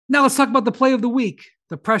Now let's talk about the play of the week.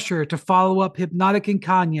 The pressure to follow up Hypnotic and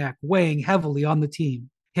Cognac weighing heavily on the team.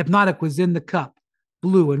 Hypnotic was in the cup,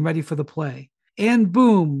 blue and ready for the play. And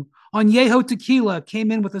boom, Añejo Tequila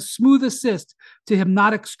came in with a smooth assist to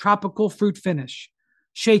Hypnotic's tropical fruit finish.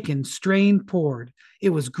 Shaken, strained, poured. It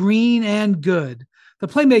was green and good. The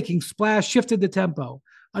playmaking splash shifted the tempo.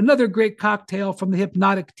 Another great cocktail from the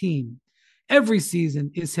Hypnotic team. Every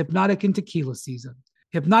season is Hypnotic and Tequila season.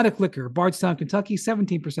 Hypnotic Liquor, Bardstown, Kentucky,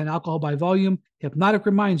 17% alcohol by volume. Hypnotic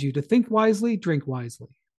reminds you to think wisely, drink wisely.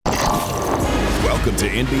 Welcome to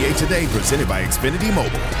NBA Today, presented by Xfinity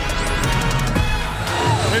Mobile.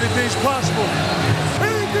 Anything's possible.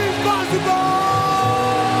 Anything's possible!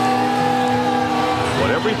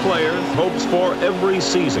 What every player hopes for every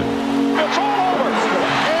season. It's all over.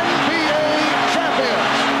 NBA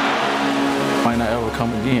champions. Might not ever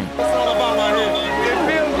come again. It's all about my head. It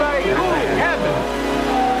feels like heaven.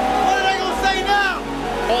 What are they going to say now?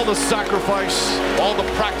 All the sacrifice, all the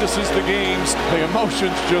practices, the games, the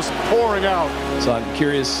emotions just pouring out. So I'm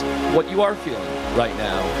curious what you are feeling right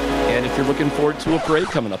now, and if you're looking forward to a parade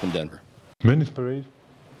coming up in Denver. When is parade?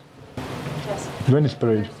 Yes. When is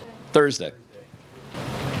parade? Thursday.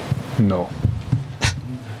 No.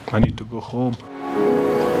 I need to go home.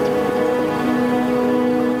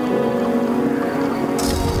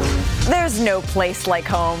 There's no place like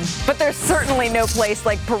home, but there's certainly no place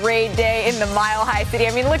like Parade Day in the Mile High City.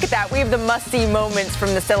 I mean, look at that. We have the must-see moments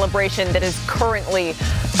from the celebration that is currently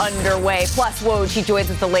underway. Plus, Woj, he joins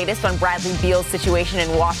us the latest on Bradley Beal's situation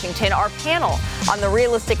in Washington, our panel on the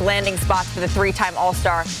realistic landing spots for the three-time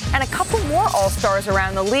All-Star, and a couple more All-Stars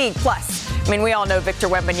around the league. Plus, I mean, we all know Victor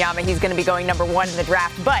Wembanyama. He's going to be going number 1 in the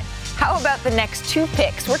draft, but how about the next 2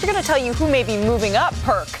 picks? We're going to tell you who may be moving up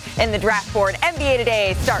perk in the draft board. NBA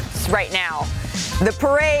Today starts right now. The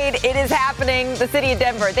parade, it is happening. The city of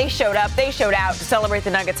Denver, they showed up, they showed out to celebrate the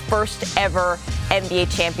Nuggets' first ever NBA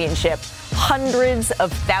championship. Hundreds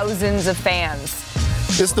of thousands of fans.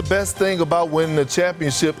 It's the best thing about winning the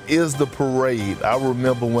championship is the parade. I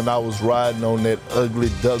remember when I was riding on that ugly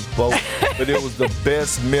duck boat, but it was the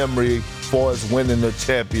best memory for us winning the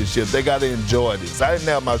championship. They got to enjoy this. I didn't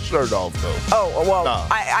have my shirt off, though. Oh, well, Nah.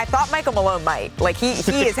 I thought Michael Malone might. Like, he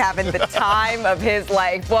is having the time of his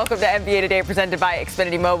life. Welcome to NBA Today, presented by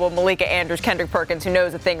Xfinity Mobile. Malika Andrews, Kendrick Perkins, who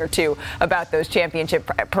knows a thing or two about those championship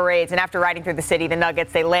parades. And after riding through the city, the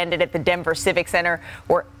Nuggets, they landed at the Denver Civic Center,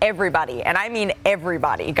 where everybody, and I mean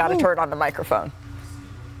everybody, got a turn on the microphone.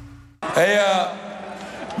 Hey,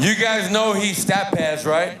 you guys know he stat pads,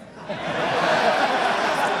 right?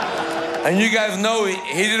 And you guys know he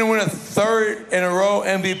didn't win a third in a row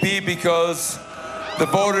MVP because the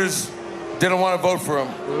voters didn't want to vote for him.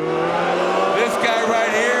 This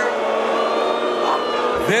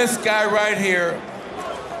guy right here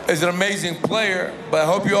is an amazing player, but I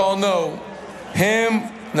hope you all know him,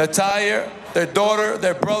 Natalia, their daughter,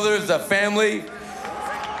 their brothers, their family,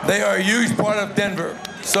 they are a huge part of Denver.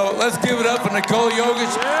 So let's give it up for Nikola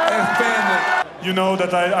Jokic and family. You know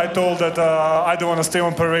that I told that I don't want to stay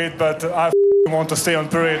on parade, but I want to stay on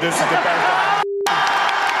parade. This is the best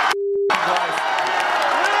life.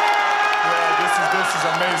 Yeah, this is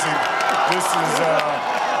amazing. This is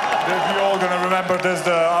we all gonna remember this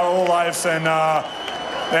our whole lives, and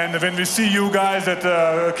when we see you guys that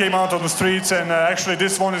came out on the streets, and actually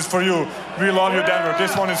this one is for you. We love you, Denver.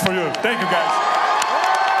 This one is for you. Thank you, guys.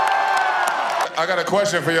 I got a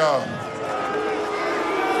question for y'all.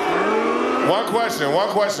 One question.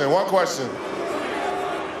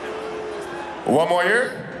 One more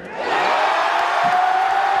year?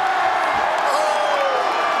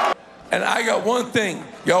 And I got one thing.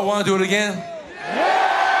 Y'all want to do it again?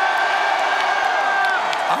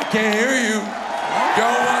 I can't hear you.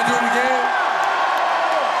 Y'all want to do it again?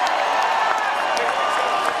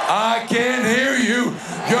 I can't hear you.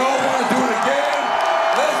 Y'all want to do it again?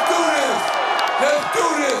 Let's do this.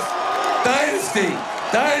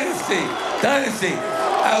 Dynasty.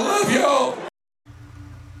 I love y'all.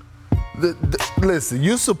 Listen,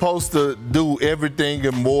 you're supposed to do everything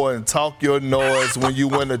and more and talk your noise when you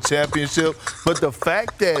win a championship. But the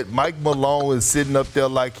fact that Mike Malone is sitting up there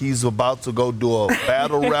like he's about to go do a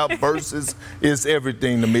battle rap versus is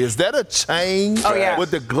everything to me. Is that a chain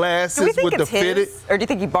with the glasses, with the fitted? Or do you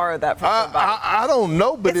think he borrowed that from somebody? I don't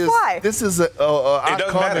know, but this is an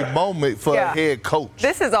iconic moment for a head coach.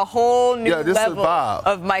 This is a whole new level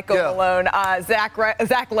of Michael Malone. Zach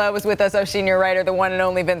Lowe was with us, our senior writer, the one and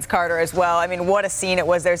only Vince Carter as well. I mean, what a scene it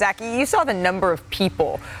was there. Zach, you saw the number of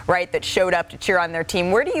people, right, that showed up to cheer on their team.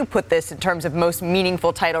 Where do you put this in terms of most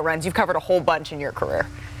meaningful title runs? You've covered a whole bunch in your career.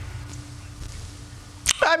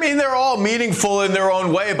 I mean, they're all meaningful in their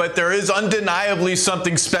own way, but there is undeniably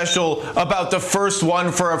something special about the first one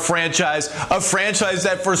for a franchise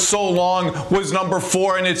that for so long was number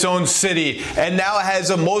 4 in its own city, and now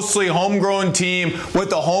has a mostly homegrown team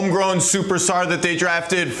with a homegrown superstar that they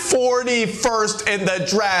drafted 41st in the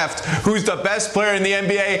draft, who's the best player in the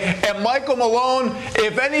NBA. And Michael Malone,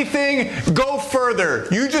 if anything, go further.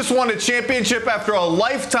 You just won a championship after a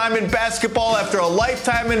lifetime in basketball, after a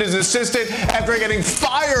lifetime as assistant, after getting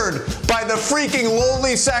fired by the freaking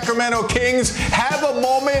lowly Sacramento Kings. Have a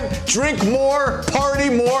moment, drink more,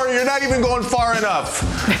 party more. You're not even going far enough.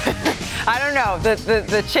 I don't know.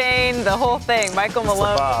 The chain, the whole thing. Michael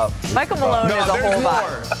Malone. Michael Malone is a whole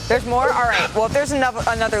vibe. There's more? All right. Well, if there's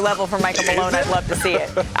another level for Michael Malone, I'd love to see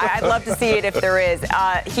it. I'd love to see it if there is.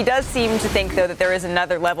 He does seem to think, though, that there is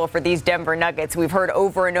another level for these Denver Nuggets. We've heard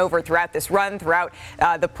over and over throughout this run, throughout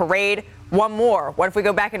the parade. One more. What if we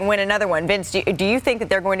go back and win another one? Vince, do you think that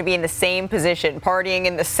they're going to be in the same position, partying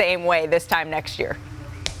in the same way this time next year?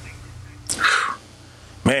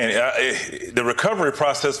 Man, the recovery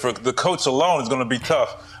process for the coach alone is going to be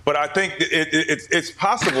tough. But I think it's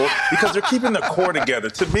possible because they're keeping the core together.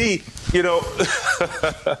 To me,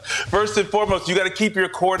 first and foremost, you got to keep your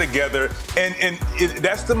core together. And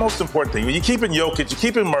that's the most important thing. When you keep in Jokic, you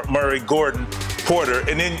keep in Murray, Gordon, Porter,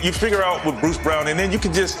 and then you figure out with Bruce Brown, and then you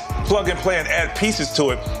can just plug and play and add pieces to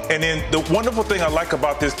it. And then the wonderful thing I like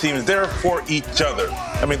about this team is they're for each other.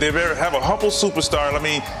 I mean, they have a humble superstar. I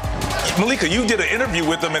mean, Malika, you did an interview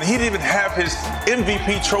with him, and he didn't even have his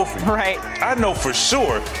MVP trophy. Right. I know for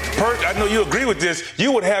sure. Perk, I know you agree with this.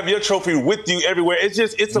 You would have your trophy with you everywhere.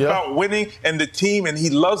 It's about winning and the team, and he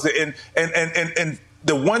loves it. And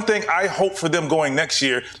the one thing I hope for them going next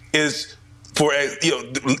year is for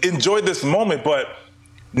enjoy this moment, but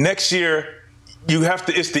next year you have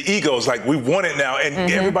to. It's the egos. Like, we want it now,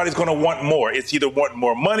 and everybody's going to want more. It's either want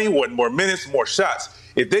more money, want more minutes, more shots.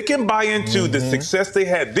 If they can buy into the success they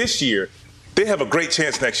had this year, they have a great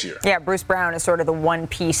chance next year. Yeah, Bruce Brown is sort of the one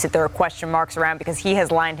piece that there are question marks around because he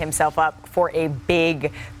has lined himself up for a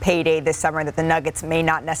big payday this summer that the Nuggets may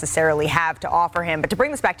not necessarily have to offer him. But to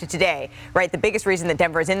bring this back to today, right, the biggest reason that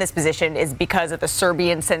Denver is in this position is because of the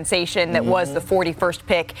Serbian sensation that was the 41st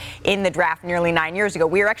pick in the draft nearly 9 years ago.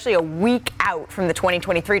 We are actually a week out from the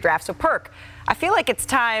 2023 draft. So, Perk, I feel like it's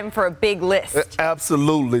time for a big list.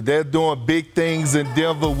 Absolutely. They're doing big things in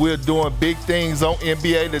Denver. We're doing big things on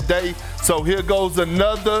NBA Today. So here goes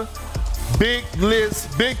another big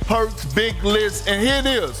list, big perks, big list. And here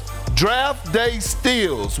it is. Draft day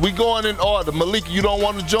steals. We going in order. Malika, you don't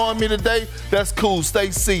want to join me today? That's cool.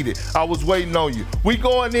 Stay seated. I was waiting on you. We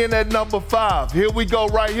going in at number 5. Here we go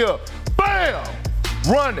right here. Bam!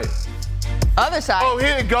 Run it. Other side. Oh,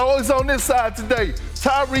 here it goes. It's on this side today.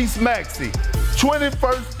 Tyrese Maxey,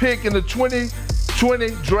 21st pick in the 2020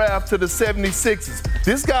 draft to the 76ers.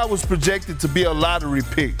 This guy was projected to be a lottery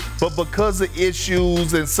pick, but because of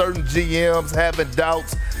issues and certain GMs having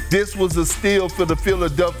doubts, this was a steal for the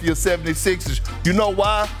Philadelphia 76ers. You know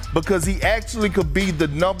why? Because he actually could be the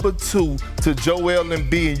number 2 to Joel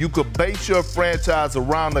Embiid, and you could base your franchise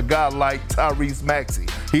around a guy like Tyrese Maxey.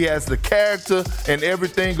 He has the character and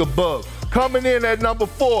everything above. Coming in at number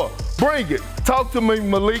 4, bring it. Talk to me,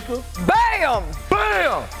 Malika. Bam!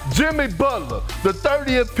 Bam! Jimmy Butler, the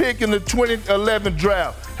 30th pick in the 2011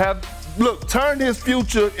 draft, turned his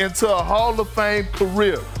future into a Hall of Fame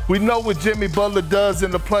career. We know what Jimmy Butler does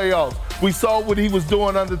in the playoffs. We saw what he was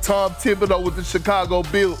doing under Tom Thibodeau with the Chicago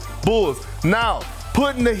Bulls. Now,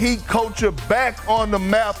 putting the Heat culture back on the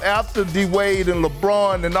map after D-Wade and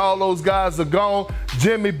LeBron and all those guys are gone,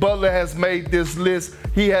 Jimmy Butler has made this list.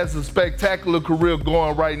 He has a spectacular career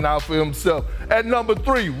going right now for himself. At number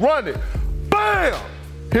 3, run it. Bam!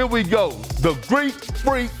 Here we go. The Greek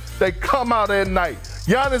Freak, they come out at night.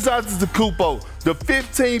 Giannis Antetokounmpo, the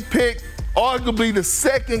 15th pick, arguably the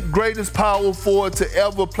second greatest power forward to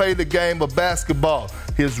ever play the game of basketball.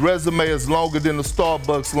 His resume is longer than the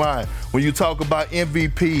Starbucks line. When you talk about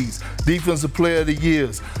MVPs, Defensive Player of the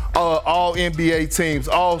Years, all NBA teams,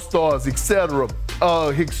 All-Stars, etc.,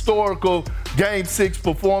 historical Game 6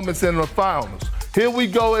 performance in the finals. Here we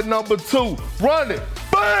go at number 2. Run it.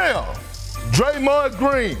 Bam! Draymond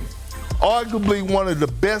Green, arguably one of the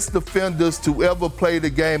best defenders to ever play the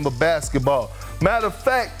game of basketball. Matter of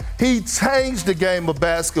fact, he changed the game of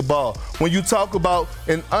basketball. When you talk about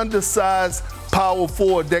an undersized power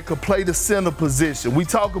forward that could play the center position, we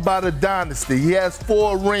talk about a dynasty. He has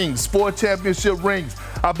 4 rings, 4 championship rings.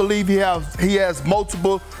 I believe he has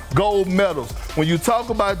multiple gold medals. When you talk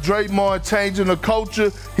about Draymond changing the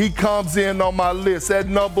culture, he comes in on my list at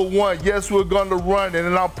number 1. Yes, we're going to run it,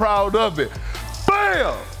 and I'm proud of it.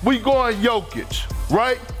 Bam! We going Jokic.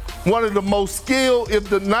 right? One of the most skilled,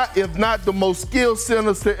 if not the most skilled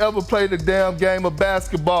centers to ever play the damn game of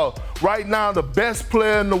basketball. Right now, the best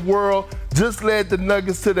player in the world, just led the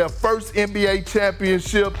Nuggets to their first NBA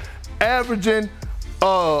championship, averaging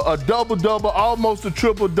a double-double, almost a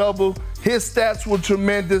triple-double. His stats were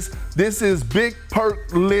tremendous. This is Big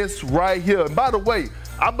Perk list right here. And by the way,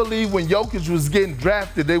 I believe when Jokic was getting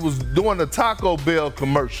drafted, they was doing a Taco Bell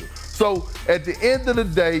commercial. So at the end of the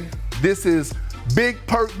day, this is Big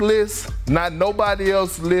Perk list, not nobody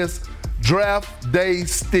else list. Draft day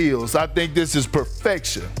steals. I think this is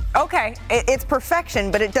perfection. Okay, it's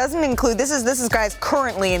perfection, but it doesn't include. This is guys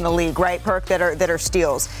currently in the league, right, Perk, that are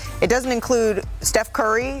steals. It doesn't include Steph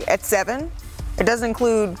Curry at 7. It doesn't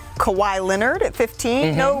include Kawhi Leonard at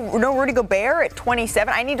 15. Mm-hmm. No Rudy Gobert at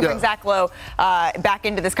 27. I need to bring Zach Lowe back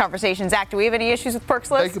into this conversation. Zach, do we have any issues with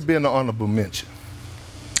Perk's list? They could be in the honorable mention.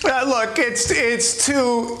 Look, it's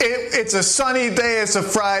a sunny day. It's a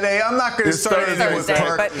Friday. I'm not going to start anything with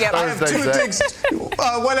Perk. But, yeah, I have two things.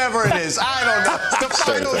 Whatever it is, I don't know. The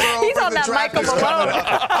finals are over. He's on the that draft Michael is coming Malone.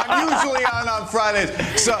 up. I'm usually on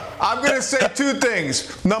Fridays. So I'm going to say two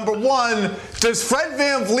things. Number one, does Fred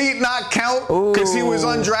VanVleet not count because he was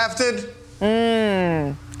undrafted?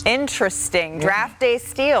 Interesting. Draft day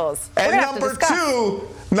steals. And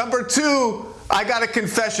number two. I got a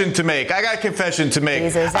confession to make.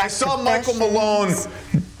 Jesus, I saw Michael Malone.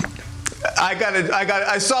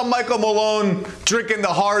 I saw Michael Malone drinking the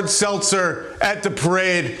hard seltzer at the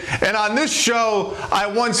parade, and on this show, I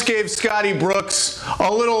once gave Scotty Brooks a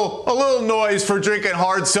little noise for drinking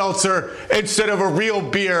hard seltzer instead of a real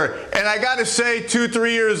beer. And I got to say,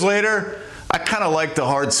 2-3 years later, I kind of like the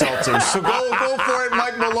hard seltzer. So go for it,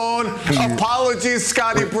 Mike Malone. Apologies,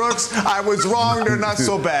 Scotty Brooks. I was wrong. They're not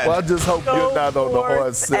so bad. Well, I just hope you're not on the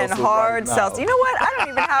hard seltzer. And hard seltzer. You know what? I don't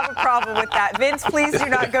even have a problem with that. Vince, please do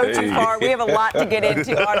not go too far. We have a lot to get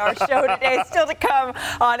into on our show today. Still to come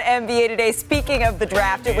on NBA Today. Speaking of the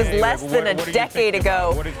draft, it was less than a decade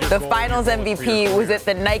ago. The Finals MVP was at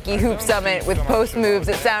the Nike Hoop Summit with post moves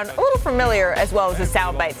that sound a little familiar as well as the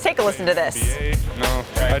sound bites. Take a listen to this. No,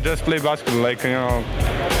 I just play basketball. Like,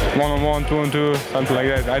 1-on-1, 2-on-2, something like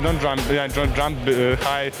that. I don't jump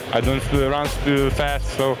high. I don't run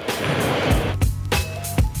fast. So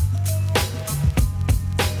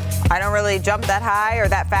I don't really jump that high or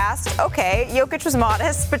that fast. Okay, Jokic was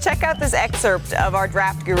modest, but check out this excerpt of our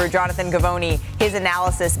draft guru, Jonathan Givony, his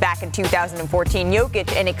analysis back in 2014.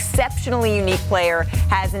 Jokic, an exceptionally unique player,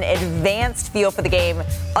 has an advanced feel for the game,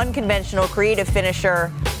 unconventional, creative finisher.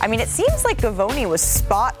 I mean, it seems like Givony was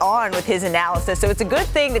spot on with his analysis, so it's a good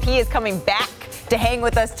thing that he is coming back to hang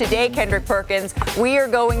with us today, Kendrick Perkins. We are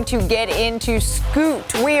going to get into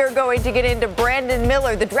Scoot. We are going to get into Brandon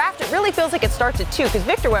Miller. The draft, it really feels like it starts at 2 because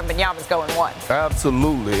Victor Wembanyama's going 1.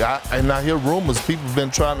 Absolutely. And I hear rumors people have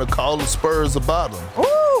been trying to call the Spurs about him.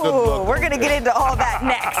 Ooh, we're going to get into all that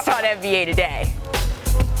next on NBA Today.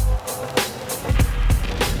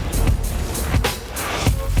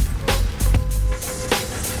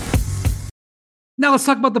 Now let's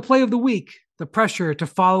talk about the play of the week. The pressure to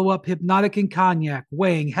follow up Hypnotic and Cognac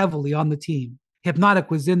weighing heavily on the team.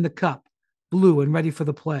 Hypnotic was in the cup, blue and ready for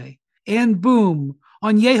the play. And boom,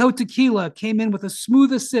 Añejo Tequila came in with a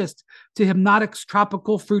smooth assist to Hypnotic's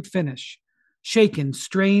tropical fruit finish. Shaken,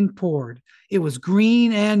 strained, poured. It was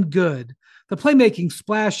green and good. The playmaking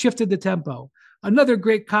splash shifted the tempo. Another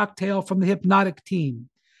great cocktail from the Hypnotic team.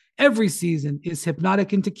 Every season is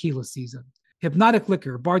Hypnotic and Tequila season. Hypnotic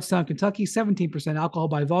Liquor, Bardstown, Kentucky, 17% alcohol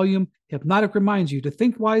by volume. Hypnotic reminds you to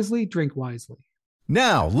think wisely, drink wisely.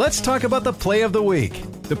 Now, let's talk about the play of the week.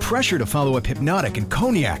 The pressure to follow up Hypnotic and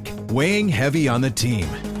Cognac, weighing heavy on the team.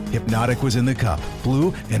 Hypnotic was in the cup,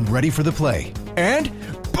 blue and ready for the play. And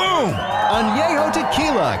boom! Añejo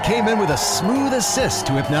Tequila came in with a smooth assist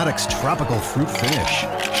to Hypnotic's tropical fruit finish.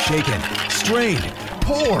 Shaken, strained,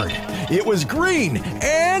 poured. It was green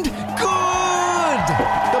and good!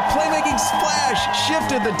 The playmaking splash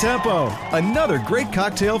shifted the tempo. Another great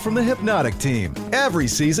cocktail from the Hypnotic team. Every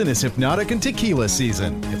season is Hypnotic and Tequila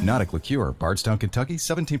season. Hypnotic Liqueur, Bardstown, Kentucky,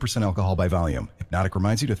 17% alcohol by volume. Hypnotic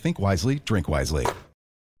reminds you to think wisely, drink wisely.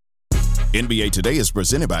 NBA Today is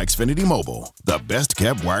presented by Xfinity Mobile, the best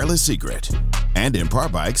kept wireless secret. And in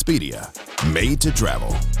part by Expedia, made to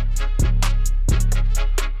travel.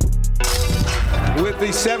 With the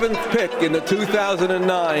 7th pick in the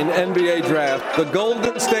 2009 NBA Draft, the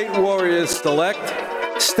Golden State Warriors select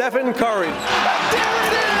Stephen Curry. And there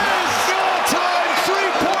it is! All-time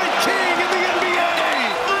three-point king in the NBA!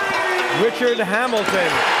 Richard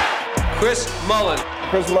Hamilton. Chris Mullin.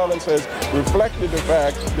 Chris Mullins has reflected the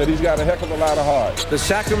fact that he's got a heck of a lot of heart. The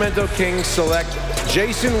Sacramento Kings select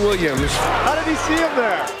Jason Williams. How did he see him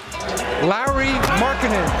there? Larry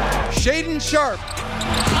Markkinen, Shaden Sharp.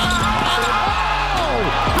 Oh,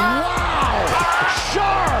 wow!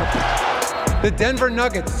 Sharp! The Denver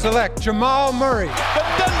Nuggets select Jamal Murray. The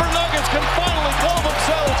Denver Nuggets can finally call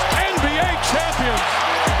themselves NBA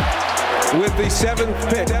champions. With the seventh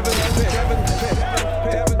pick.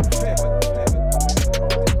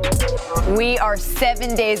 We are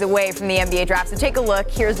 7 days away from the NBA draft, so take a look.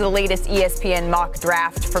 Here's the latest ESPN mock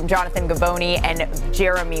draft from Jonathan Givony and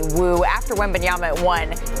Jeremy Wu. After Wembanyama at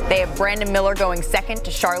 1, they have Brandon Miller going second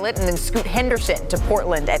to Charlotte, and then Scoot Henderson to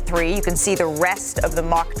Portland at 3. You can see the rest of the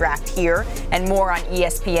mock draft here and more on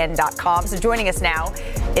ESPN.com. So joining us now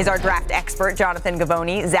is our draft expert, Jonathan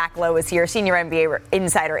Givony. Zach Lowe is here, senior NBA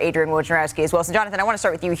insider Adrian Wojnarowski as well. So Jonathan, I want to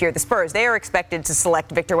start with you here. The Spurs, they are expected to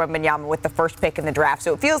select Victor Wembanyama with the first pick in the draft,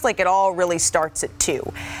 so it feels like it all really starts at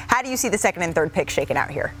 2. How do you see the second and third pick shaken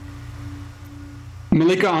out here?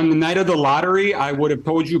 Malika, on the night of the lottery, I would have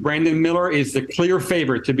told you Brandon Miller is the clear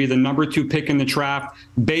favorite to be the number 2 pick in the draft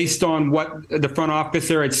based on what the front office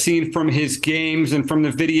there had seen from his games and from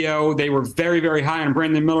the video. They were very, very high on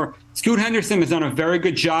Brandon Miller. Scoot Henderson has done a very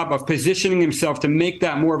good job of positioning himself to make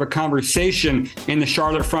that more of a conversation in the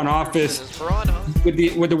Charlotte front office with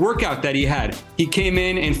the workout that he had. He came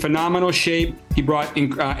in phenomenal shape. He brought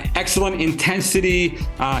excellent intensity.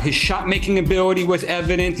 His shot-making ability was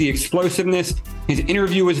evident. The explosiveness. His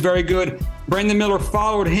interview was very good. Brandon Miller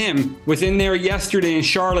followed him, was in there yesterday in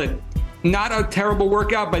Charlotte. Not a terrible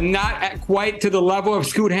workout, but not quite to the level of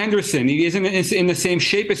Scoot Henderson. He isn't in the same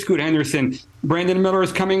shape as Scoot Henderson. Brandon Miller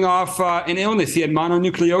is coming off an illness. He had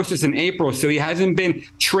mononucleosis in April, so he hasn't been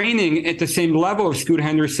training at the same level of Scoot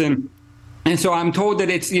Henderson. And so I'm told that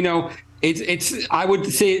it's I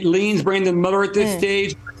would say it leans Brandon Miller at this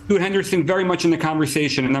stage. Scoot Henderson very much in the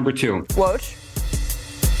conversation at number 2. Woj?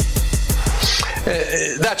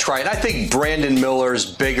 That's right. I think Brandon Miller's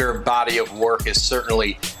bigger body of work is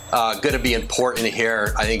certainly going to be important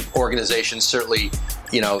here. I think organizations certainly,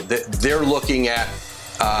 they're looking at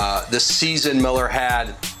the season Miller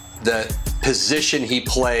had, the position he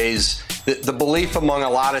plays, the belief among a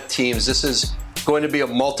lot of teams. This is going to be a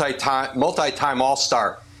multi-time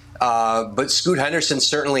All-Star. But Scoot Henderson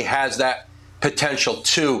certainly has that potential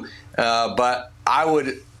too. But I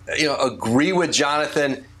would agree with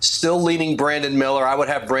Jonathan, still leaning Brandon Miller. I would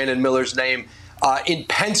have Brandon Miller's name in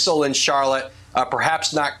pencil in Charlotte,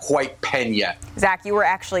 perhaps not quite pen yet. Zach, you were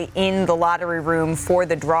actually in the lottery room for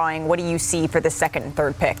the drawing. What do you see for the second and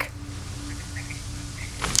third pick?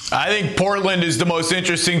 I think Portland is the most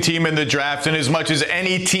interesting team in the draft, and as much as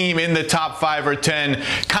any team in the top 5 or 10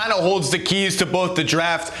 kind of holds the keys to both the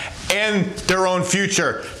draft and their own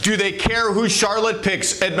future. Do they care who Charlotte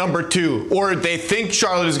picks at number 2, or they think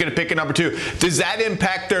Charlotte is going to pick at number 2? Does that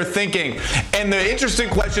impact their thinking? And the interesting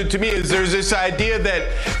question to me is there's this idea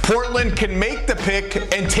that Portland can make the pick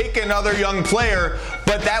and take another young player,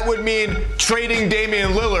 but that would mean trading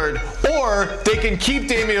Damian Lillard, or they can keep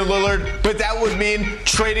Damian Lillard, but that would mean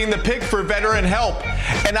trading the pick for veteran help.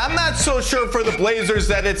 And I'm not so sure for the Blazers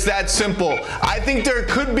that it's that simple. I think there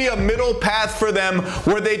could be a middle path for them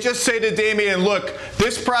where they just say to Damian, look,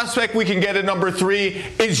 this prospect we can get at number 3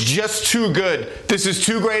 is just too good. This is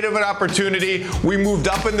too great of an opportunity. We moved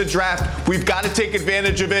up in the draft. We've got to take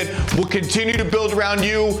advantage of it. We'll continue to build around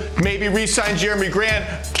you, maybe re-sign Jeremy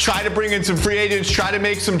Grant, try to bring in some free agents, try to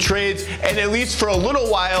make some trades, and at least for a little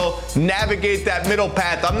while navigate that middle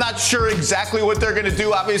path. I'm not sure exactly what they're going to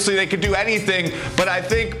do. Obviously, they could do anything, but I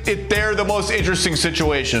think they're the most interesting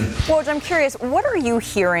situation. Woj, I'm curious, what are you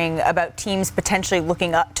hearing about teams potentially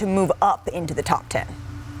looking up to move up into the top 10?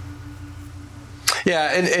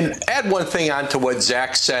 Yeah, and add one thing on to what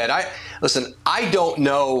Zach said. I don't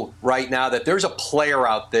know right now that there's a player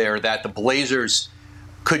out there that the Blazers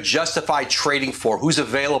could justify trading for, who's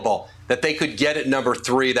available, that they could get at number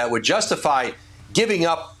 3 that would justify giving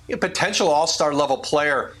up a potential all-star level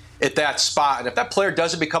player at that spot. And if that player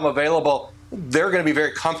doesn't become available, they're going to be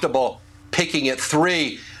very comfortable picking at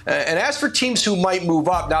 3. And as for teams who might move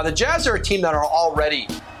up, now the Jazz are a team that are already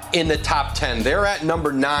in the top 10. They're at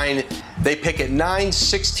number 9. They pick at 9,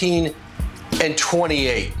 16, and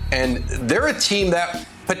 28. And they're a team that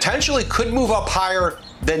potentially could move up higher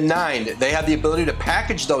than 9. They have the ability to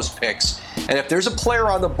package those picks. And if there's a player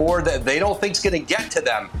on the board that they don't think is going to get to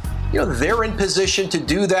them, they're in position to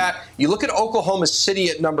do that. You look at Oklahoma City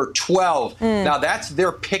at number 12. Now, that's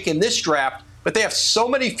their pick in this draft, but they have so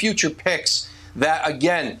many future picks that,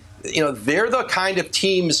 again, they're the kind of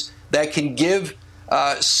teams that can give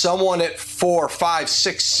someone at 4, 5,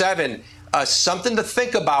 6, 7 something to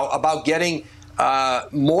think about getting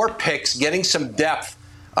more picks, getting some depth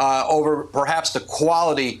over perhaps the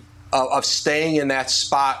quality of staying in that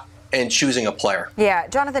spot and choosing a player. Yeah,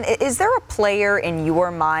 Jonathan, is there a player in your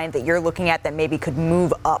mind that you're looking at that maybe could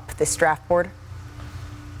move up this draft board?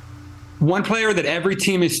 One player that every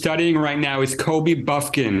team is studying right now is Kobe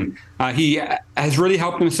Buffkin. He has really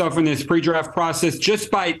helped himself in this pre-draft process just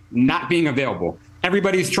by not being available.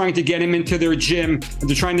 Everybody's trying to get him into their gym.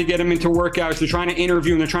 They're trying to get him into workouts. They're trying to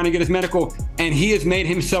interview him. They're trying to get his medical. And he has made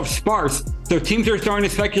himself sparse. So teams are starting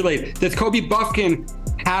to speculate. Does Kobe Buffkin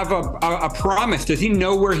have a promise? Does he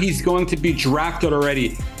know where he's going to be drafted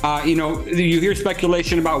already? You hear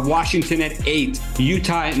speculation about Washington at 8,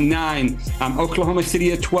 Utah at 9, Oklahoma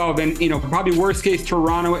City at 12, and, probably worst case,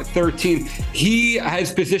 Toronto at 13. He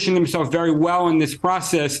has positioned himself very well in this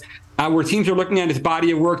process. Where teams are looking at his body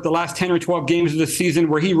of work, the last 10 or 12 games of the season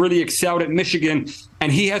where he really excelled at Michigan,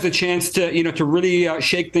 and he has a chance to really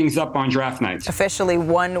shake things up on draft nights. Officially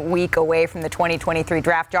 1 week away from the 2023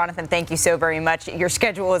 draft. Jonathan, thank you so very much. Your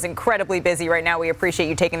schedule is incredibly busy right now. We appreciate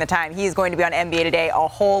you taking the time. He is going to be on NBA Today a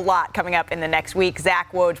whole lot coming up in the next week.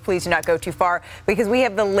 Zach, Woj, please do not go too far because we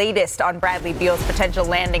have the latest on Bradley Beal's potential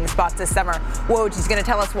landing spots this summer. Woj is going to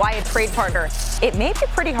tell us why a trade partner, it may be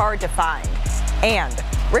pretty hard to find. And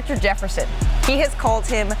Richard Jefferson, he has called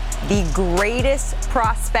him the greatest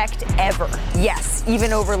prospect ever. Yes,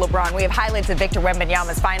 even over LeBron. We have highlights of Victor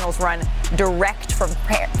Wembanyama's finals run direct from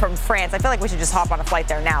France. I feel like we should just hop on a flight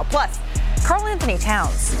there now. Plus, Karl Anthony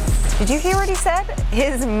Towns. Did you hear what he said?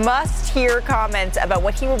 His must-hear comment about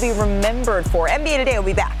what he will be remembered for. NBA Today will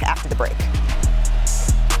be back after the break.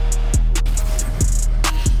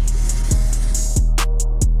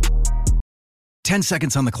 10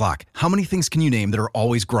 seconds on the clock. How many things can you name that are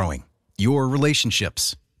always growing? Your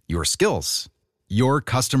relationships, your skills, your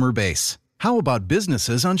customer base. How about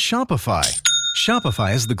businesses on Shopify?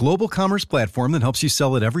 Shopify is the global commerce platform that helps you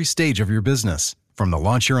sell at every stage of your business. From the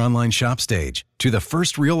launch your online shop stage, to the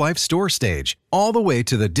first real-life store stage, all the way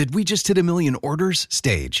to the did we just hit a million orders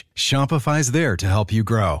stage. Shopify's there to help you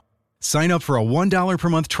grow. Sign up for a $1 per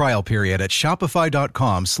month trial period at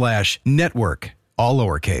shopify.com/network, all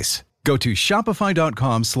lowercase. Go to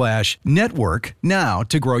shopify.com/network now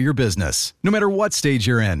to grow your business. No matter what stage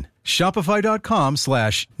you're in,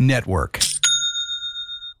 shopify.com/network.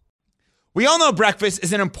 We all know breakfast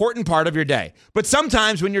is an important part of your day, but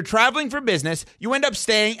sometimes when you're traveling for business, you end up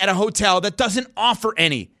staying at a hotel that doesn't offer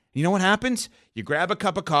any. You know what happens? You grab a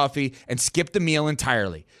cup of coffee and skip the meal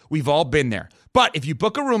entirely. We've all been there. But if you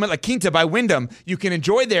book a room at La Quinta by Wyndham, you can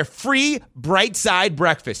enjoy their free Bright Side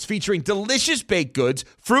breakfast featuring delicious baked goods,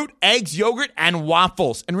 fruit, eggs, yogurt, and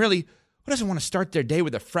waffles. And really, who doesn't want to start their day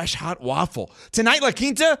with a fresh, hot waffle? Tonight, La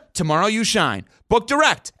Quinta, tomorrow you shine. Book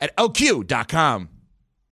direct at lq.com.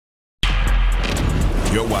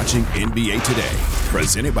 You're watching NBA Today,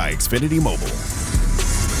 presented by Xfinity Mobile.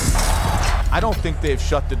 I don't think they've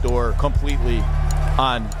shut the door completely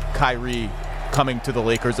on Kyrie coming to the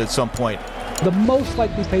Lakers at some point. The most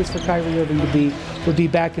likely place for Kyrie Irving would be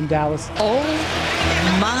back in Dallas. Oh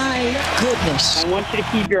my goodness. I want you to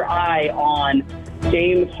keep your eye on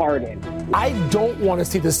James Harden. I don't want to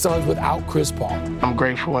see the Suns without Chris Paul. I'm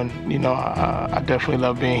grateful and, I definitely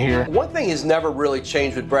love being here. One thing has never really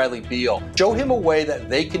changed with Bradley Beal. Show him a way that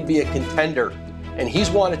they can be a contender, and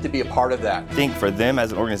he's wanted to be a part of that. I think for them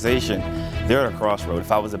as an organization, they're at a crossroad.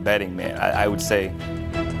 If I was a betting man, I would say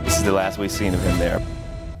this is the last we've seen of him there.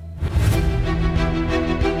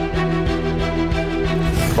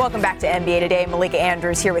 Welcome back to NBA Today. Malika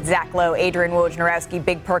Andrews here with Zach Lowe, Adrian Wojnarowski,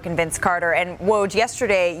 Big Perk, and Vince Carter. And Woj,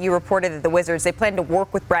 yesterday you reported that the Wizards, they plan to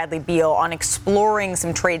work with Bradley Beal on exploring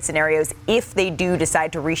some trade scenarios if they do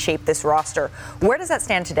decide to reshape this roster. Where does that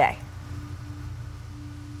stand today?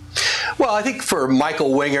 Well, I think for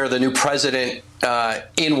Michael Winger, the new president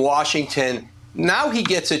in Washington, now he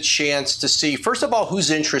gets a chance to see, first of all, who's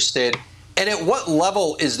interested and at what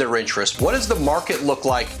level is their interest. What does the market look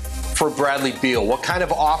like for Bradley Beal? What kind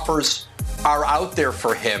of offers are out there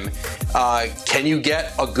for him? Can you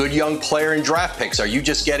get a good young player in draft picks? Are you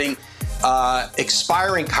just getting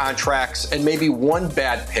expiring contracts and maybe one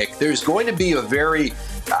bad pick? There's going to be a very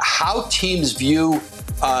how teams view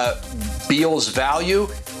Beal's value,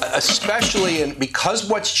 especially because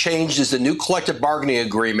what's changed is the new collective bargaining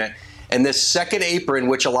agreement and this second apron,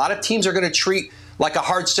 which a lot of teams are going to treat like a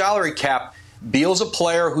hard salary cap. Beal's a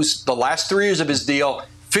player who's the last 3 years of his deal,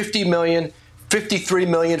 $50 million, $53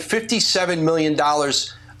 million, $57 million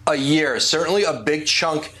a year. Certainly a big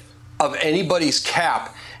chunk of anybody's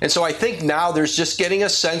cap. And so I think now there's just getting a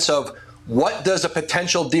sense of what does a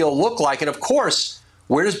potential deal look like? And of course,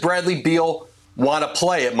 where does Bradley Beal want to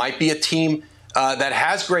play. It might be a team that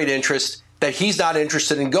has great interest that he's not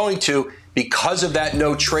interested in going to because of that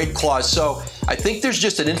no trade clause. So I think there's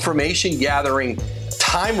just an information gathering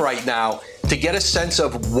time right now to get a sense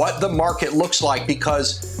of what the market looks like,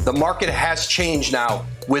 because the market has changed now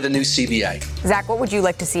with a new CBA. Zach, what would you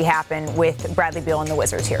like to see happen with Bradley Beal and the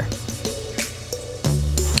Wizards here?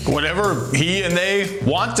 Whatever he and they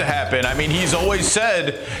want to happen. I mean, he's always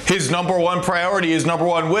said his number one priority, his number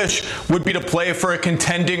one wish would be to play for a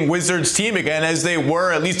contending Wizards team again, as they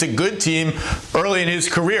were at least a good team early in his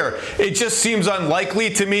career. It just seems unlikely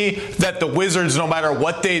to me that the Wizards, no matter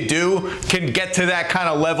what they do, can get to that kind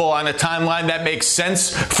of level on a timeline that makes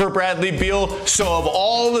sense for Bradley Beal. So of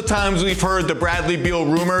all the times we've heard the Bradley Beal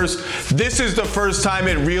rumors, this is the first time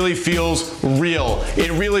it really feels real.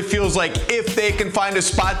 It really feels like if they can find a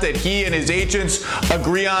spot that he and his agents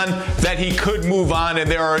agree on, that he could move on. And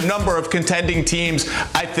there are a number of contending teams,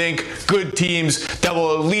 I think, good teams, that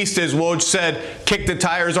will at least, as Woj said, kick the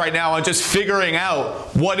tires right now on just figuring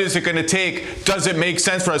out what is it going to take. Does it make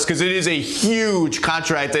sense for us? Because it is a huge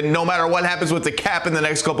contract, and no matter what happens with the cap in the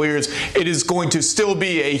next couple of years, it is going to still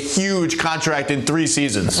be a huge contract in 3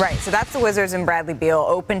 seasons. Right, so that's the Wizards and Bradley Beal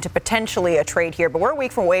open to potentially a trade here, but we're a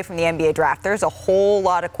week away from the NBA draft. There's a whole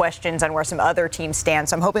lot of questions on where some other teams stand,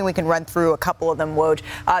 so I'm hoping we can run through a couple of them, Woj.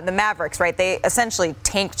 The Mavericks, right, they essentially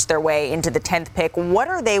tanked their way into the 10th pick. What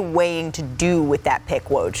are they weighing to do with that pick,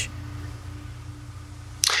 Woj?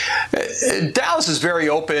 Dallas is very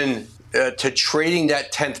open to trading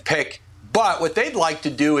that 10th pick, but what they'd like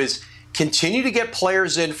to do is continue to get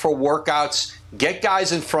players in for workouts, get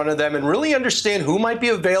guys in front of them, and really understand who might be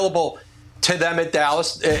available to them at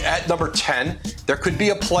Dallas at number 10. There could be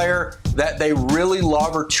a player that they really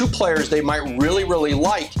love, or 2 players they might really, really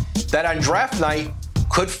like, that on draft night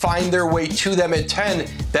could find their way to them at 10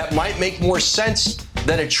 that might make more sense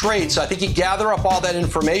than a trade. So I think you gather up all that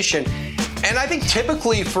information. And I think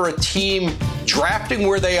typically for a team drafting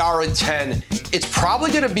where they are at 10, it's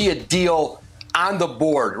probably going to be a deal on the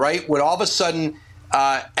board, right? When all of a sudden,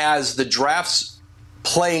 as the draft's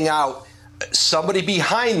playing out, somebody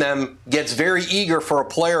behind them gets very eager for a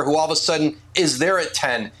player who all of a sudden is there at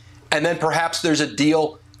 10. And then perhaps there's a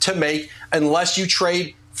deal to make, unless you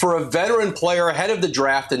trade for a veteran player ahead of the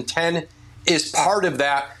draft, and 10 is part of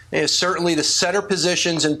that. And certainly the center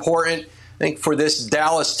position's important. I think for this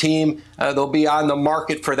Dallas team, they'll be on the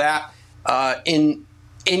market for that in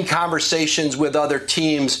conversations with other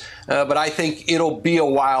teams. But I think it'll be a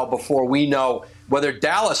while before we know whether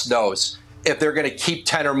Dallas knows if they're going to keep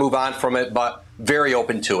 10 or move on from it, but very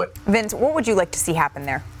open to it. Vince, what would you like to see happen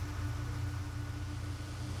there?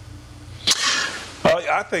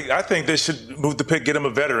 I think they should move the pick, get him a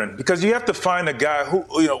veteran, because you have to find a guy who,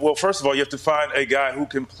 well, first of all, you have to find a guy who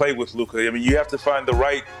can play with Luka. I mean, you have to find the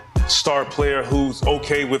right star player who's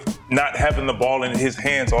okay with not having the ball in his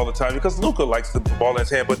hands all the time, because Luka likes the ball in his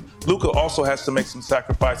hand, but Luka also has to make some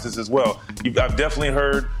sacrifices as well. I've definitely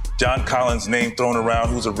heard John Collins' name thrown around,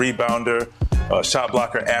 who's a rebounder, shot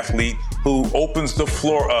blocker, athlete, who opens the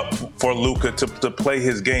floor up for Luka to play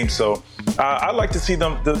his game. So I'd like to see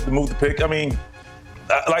them to move the pick. I mean,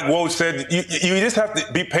 like Woj said, you just have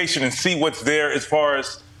to be patient and see what's there as far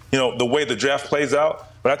as, the way the draft plays out.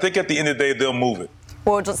 But I think at the end of the day, they'll move it.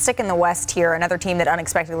 Well, let's stick in the West here. Another team that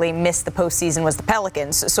unexpectedly missed the postseason was the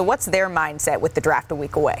Pelicans. So what's their mindset with the draft a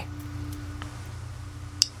week away?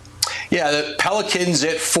 Yeah, the Pelicans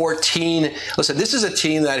at 14. Listen, this is a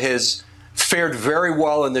team that has fared very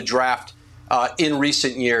well in the draft in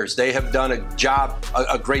recent years. They have done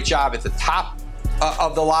a great job at the top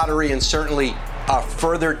of the lottery, and certainly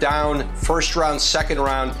further down, first round, second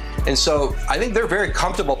round. And so I think they're very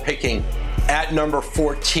comfortable picking at number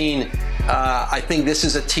 14. I think this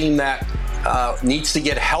is a team that needs to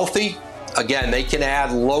get healthy. Again, they can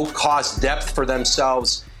add low-cost depth for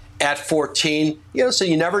themselves at 14. So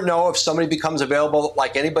you never know if somebody becomes available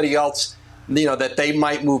like anybody else, that they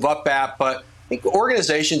might move up at. But I think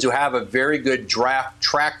organizations who have a very good draft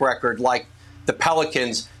track record, like the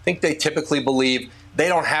Pelicans, I think they typically believe they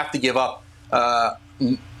don't have to give up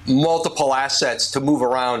multiple assets to move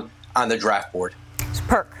around on the draft board.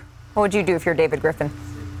 Perk, what would you do if you're David Griffin?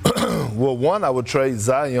 Well, one, I would trade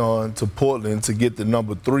Zion to Portland to get the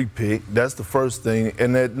number 3 pick. That's the first thing.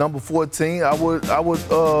 And at number 14, I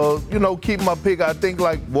would keep my pick. I think,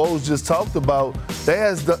 like Woj just talked about, they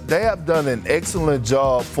have done an excellent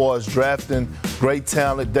job for us drafting great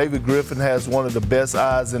talent. David Griffin has one of the best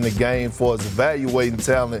eyes in the game for us evaluating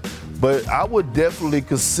talent. But I would definitely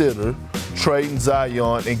consider trading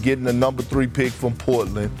Zion and getting the number 3 pick from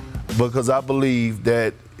Portland, because I believe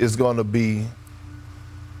that it's going to be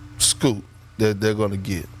Scoot that they're going to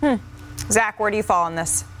get. Zach, where do you fall on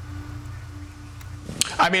this?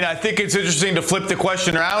 I mean, I think it's interesting to flip the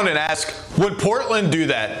question around and ask, would Portland do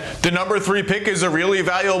that? The number 3 pick is a really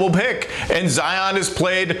valuable pick, and Zion has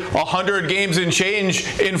played 100 games and change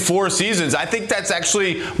in 4 seasons. I think that's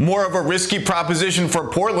actually more of a risky proposition for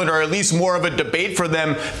Portland, or at least more of a debate for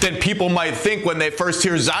them than people might think when they first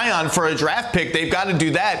hear Zion for a draft pick. They've got to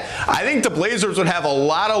do that. I think the Blazers would have a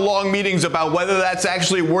lot of long meetings about whether that's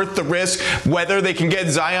actually worth the risk, whether they can get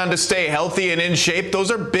Zion to stay healthy and in shape.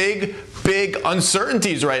 Those are big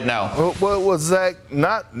uncertainties right now. Well, Zach,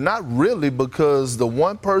 not really, because the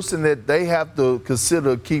one person that they have to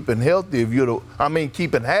consider keeping healthy,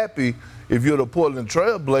 keeping happy, if you're the Portland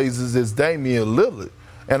Trail Blazers, is Damian Lillard.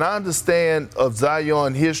 And I understand of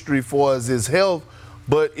Zion history for his health,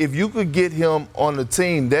 but if you could get him on the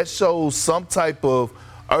team, that shows some type of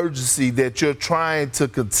urgency that you're trying to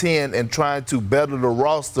contend and trying to better the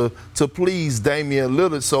roster to please Damian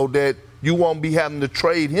Lillard so that you won't be having to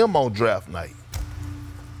trade him on draft night.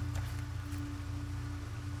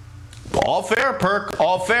 All fair, Perk.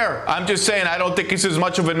 All fair. I'm just saying I don't think it's as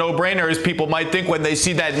much of a no-brainer as people might think when they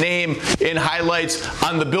see that name in highlights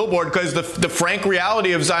on the billboard, because the frank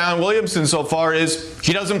reality of Zion Williamson so far is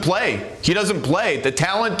he doesn't play. He doesn't play. The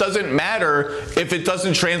talent doesn't matter if it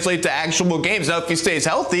doesn't translate to actual games. Now, if he stays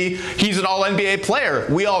healthy, he's an all-NBA player.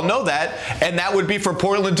 We all know that, and that would be for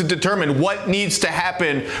Portland to determine what needs to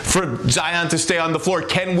happen for Zion to stay on the floor.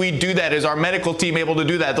 Can we do that? Is our medical team able to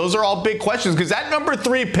do that? Those are all big questions, because that number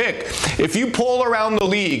 3 pick, if you poll around the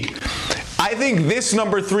league, I think this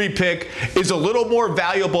number 3 pick is a little more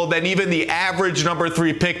valuable than even the average number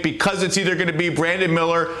 3 pick, because it's either going to be Brandon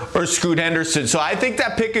Miller or Scoot Henderson. So I think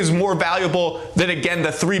that pick is more valuable than, again,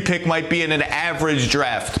 the 3 pick might be in an average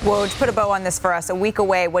draft. Woj, put a bow on this for us. A week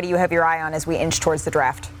away, what do you have your eye on as we inch towards the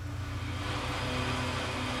draft?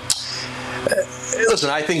 Listen,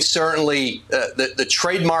 I think certainly the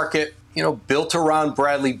trade market, built around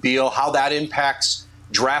Bradley Beal, how that impacts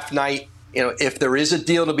draft night. If there is a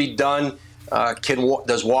deal to be done,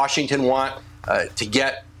 does Washington want to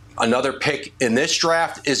get another pick in this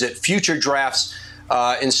draft? Is it future drafts?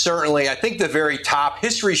 And certainly, I think the very top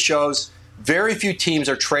history shows very few teams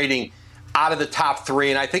are trading out of the top 3.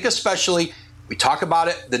 And I think especially, we talk about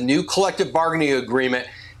it, the new collective bargaining agreement,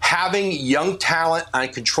 having young talent on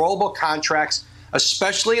controllable contracts,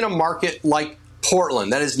 especially in a market like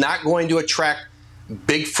Portland that is not going to attract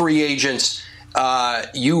big free agents.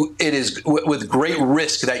 It is with great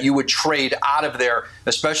risk that you would trade out of there,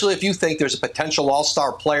 especially if you think there's a potential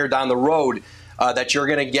all-star player down the road that you're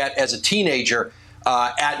going to get as a teenager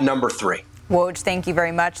at number 3. Woj, thank you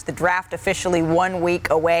very much. The draft officially 1 week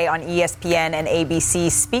away on ESPN and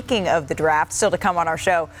ABC. Speaking of the draft, still to come on our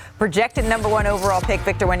show, projected number 1 overall pick,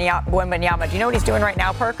 Victor Wembanyama. Do you know what he's doing right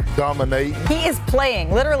now, Perk? Dominate. He is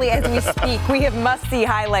playing, literally as we speak. We have must-see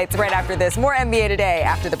highlights right after this. More NBA Today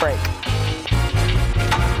after the break.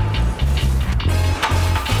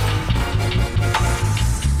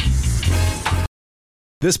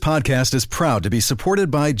 This podcast is proud to be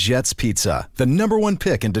supported by Jets Pizza, the #1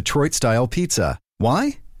 pick in Detroit-style pizza.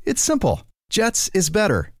 Why? It's simple. Jets is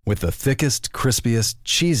better. With the thickest, crispiest,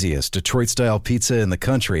 cheesiest Detroit-style pizza in the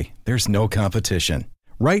country, there's no competition.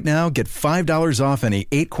 Right now, get $5 off any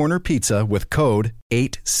 8-corner pizza with code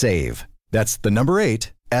 8SAVE. That's the number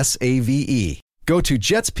 8, SAVE. Go to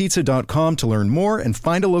jetspizza.com to learn more and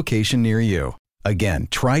find a location near you. Again,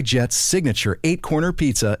 try Jet's signature 8-corner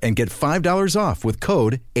pizza and get $5 off with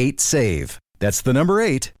code 8SAVE. That's the number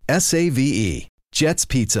 8, SAVE. Jet's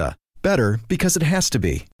Pizza. Better because it has to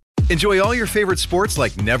be. Enjoy all your favorite sports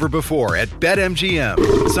like never before at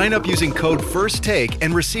BetMGM. Sign up using code FIRSTTAKE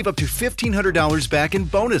and receive up to $1,500 back in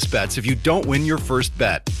bonus bets if you don't win your first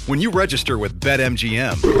bet. When you register with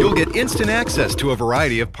BetMGM, you'll get instant access to a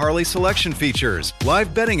variety of parlay selection features,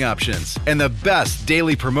 live betting options, and the best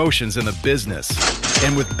daily promotions in the business.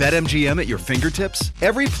 And with BetMGM at your fingertips,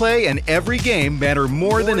 every play and every game matter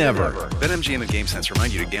more than ever. BetMGM and GameSense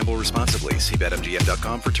remind you to gamble responsibly. See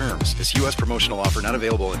BetMGM.com for terms. This U.S. promotional offer not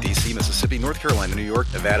available in D.C., Mississippi, North Carolina, New York,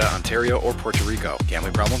 Nevada, Ontario, or Puerto Rico.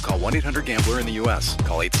 Gambling problem? Call 1-800-GAMBLER in the U.S.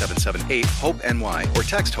 Call 877-8-HOPE-NY or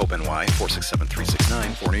text HOPE-NY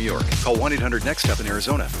 467-369 for New York. Call 1-800-NEXT-STEP in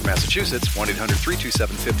Arizona. For Massachusetts,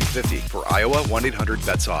 1-800-327-5050. For Iowa,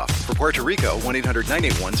 1-800-BETS-OFF. For Puerto Rico,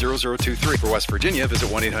 1-800-981-0023. For West Virginia, visit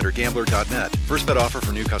 1-800-GAMBLER.net. First bet offer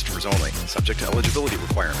for new customers only. Subject to eligibility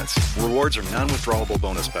requirements. Rewards are non-withdrawable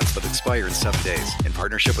bonus bets that expire in 7 days. In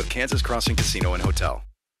partnership with Kansas Crossing Casino and Hotel.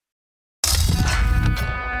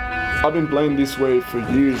 I've been playing this way for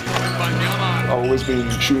years. I've always been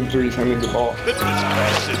shooting threes, handling the ball.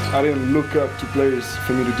 I didn't look up to players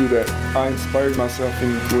for me to do that. I inspired myself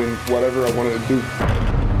in doing whatever I wanted to do.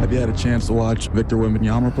 Have you had a chance to watch Victor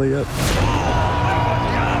Wembanyama play yet?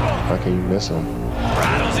 How can you miss him?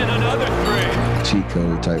 Rattles in another three. Cheat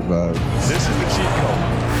code type vibe. This is the cheat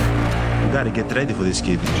code. You got to get ready for this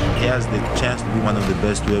kid. He has the chance to be one of the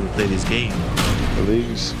best to ever play this game. The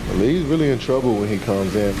league's really in trouble when he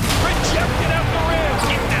comes in. Rejected out the rim.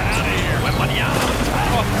 Get that out of here. Wembanyama.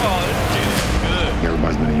 Oh, this kid is good.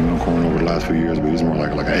 Everybody's been a unicorn over the last few years, but he's more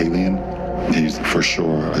like an alien. He's for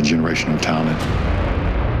sure a generational talent.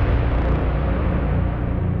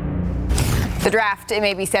 The draft, it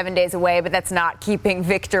may be 7 days away, but that's not keeping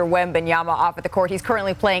Victor Wembanyama off of the court. He's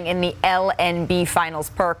currently playing in the LNB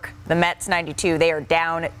Finals. Perk, the Mets 92. They are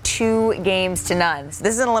down 2-0. So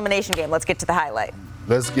this is an elimination game. Let's get to the highlight.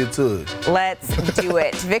 Let's get to it. Let's do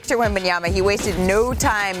it. Victor Wembanyama, he wasted no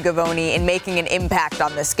time, Givony, in making an impact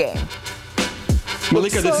on this game.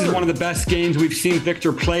 Malika, this is one of the best games we've seen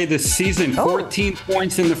Victor play this season. 14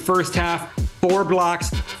 points in the first half, 4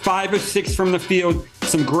 blocks, 5 of 6 from the field,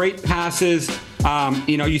 some great passes.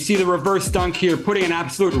 You see the reverse dunk here, putting an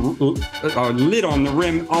absolute lid on the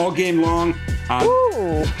rim all game long.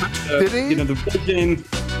 Did he? The vision,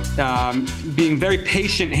 being very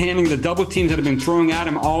patient, handling the double teams that have been throwing at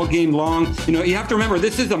him all game long. You have to remember,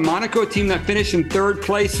 this is a Monaco team that finished in 3rd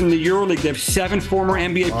place in the EuroLeague. They have 7 former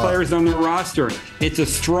NBA players on their roster. It's a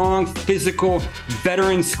strong, physical,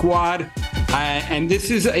 veteran squad. And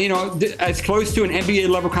this is, as close to an NBA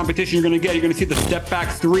level competition you're going to get. You're going to see the step back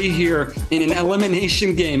 3 here in an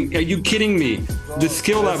elimination game. Are you kidding me? The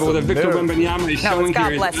skill level that Victor Wembanyama is showing God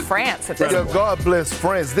here. bless France. God bless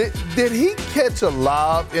France. Did he catch a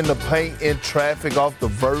lob in the paint in traffic off the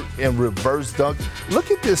vert and reverse dunk?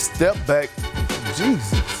 Look at this step back.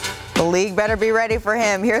 Jesus. The league better be ready for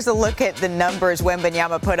him. Here's a look at the numbers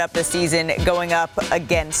Wembanyama put up this season going up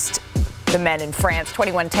against the men in France.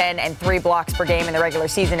 21-10 and 3 blocks per game in the regular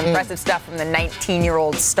season. Impressive stuff from the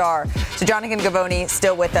 19-year-old star. So Jonathan Givony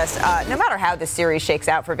still with us. No matter how this series shakes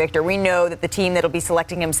out for Victor, we know that the team that'll be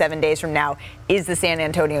selecting him 7 days from now is the San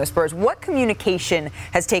Antonio Spurs. What communication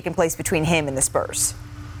has taken place between him and the Spurs?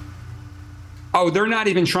 Oh, they're not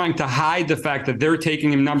even trying to hide the fact that they're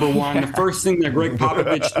taking him number 1. The first thing that Greg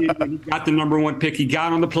Popovich did when he got the number 1 pick, he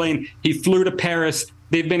got on the plane, he flew to Paris.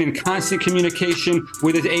 They've been in constant communication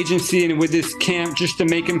with his agency and with his camp just to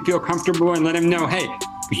make him feel comfortable and let him know, hey,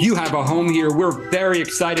 you have a home here. We're very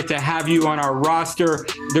excited to have you on our roster.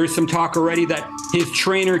 There's some talk already that his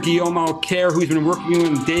trainer, Guillaume Alcaire, who's been working with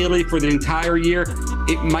him daily for the entire year,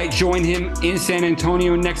 it might join him in San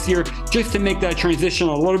Antonio next year just to make that transition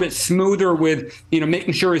a little bit smoother with,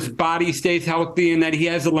 making sure his body stays healthy and that he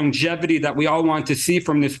has the longevity that we all want to see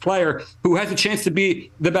from this player who has a chance to be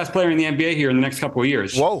the best player in the NBA here in the next couple of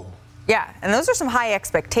years. Whoa. Yeah, and those are some high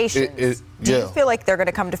expectations. Do you feel like they're going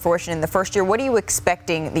to come to fruition in the first year? What are you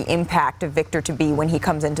expecting the impact of Victor to be when he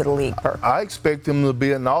comes into the league, Perk? I expect him to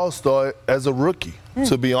be an all-star as a rookie,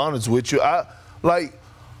 to be honest with you.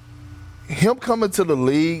 Him coming to the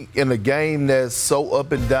league in a game that's so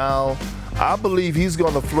up and down, I believe he's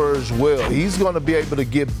going to flourish well. He's going to be able to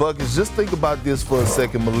get buckets. Just think about this for a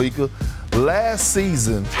second, Malika.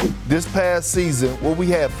 This past season, where we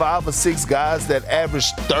had 5 or 6 guys that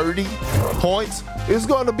averaged 30 points, it's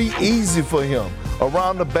going to be easy for him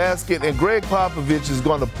around the basket, and Greg Popovich is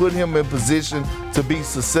going to put him in position to be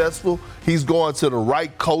successful. He's going to the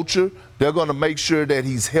right culture. They're going to make sure that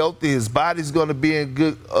he's healthy. His body's going to be in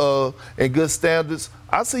good standards.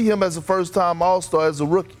 I see him as a first-time All-Star as a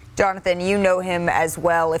rookie. Jonathan, you know him as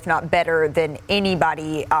well, if not better than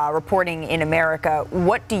anybody reporting in America.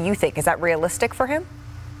 What do you think? Is that realistic for him?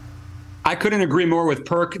 I couldn't agree more with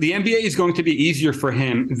Perk. The NBA is going to be easier for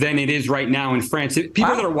him than it is right now in France.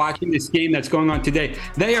 People that are watching this game that's going on today,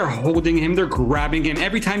 they are holding him, they're grabbing him.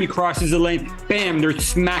 Every time he crosses the lane, bam, they're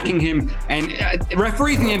smacking him. And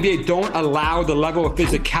referees in the NBA don't allow the level of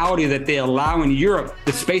physicality that they allow in Europe.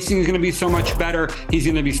 The spacing is going to be so much better. He's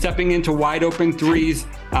going to be stepping into wide open threes.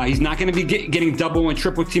 He's not going to be getting double and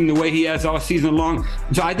triple teamed the way he has all season long.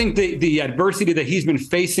 So I think the adversity that he's been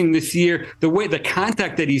facing this year, the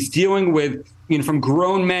contact that he's dealing with, from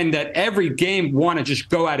grown men that every game want to just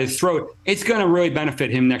go at his throat, it's going to really benefit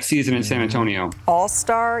him next season in San Antonio.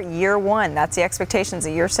 All-Star year 1. That's the expectations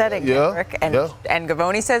that you're setting, Rick. And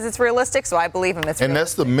Givony says it's realistic, so I believe him. And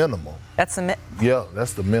that's the minimum. That's the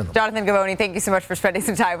that's the minimum. Jonathan Givony, thank you so much for spending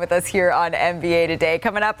some time with us here on NBA Today.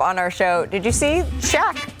 Coming up on our show, did you see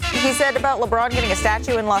Shaq? He said about LeBron getting a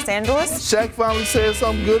statue in Los Angeles. Shaq finally said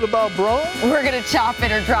something good about Bron. We're going to chop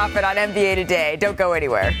it or drop it on NBA Today. Don't go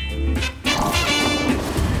anywhere.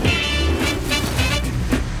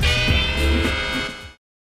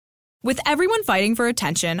 With everyone fighting for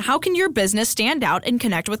attention, how can your business stand out and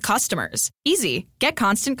connect with customers? Easy. Get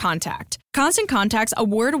Constant Contact. Constant Contact's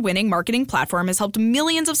award-winning marketing platform has helped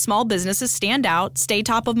millions of small businesses stand out, stay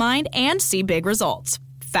top of mind, and see big results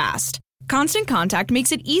fast. Constant Contact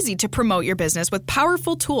makes it easy to promote your business with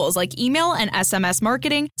powerful tools like email and SMS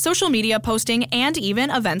marketing, social media posting, and even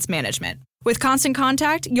events management. With Constant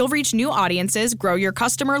Contact, you'll reach new audiences, grow your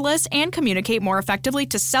customer list, and communicate more effectively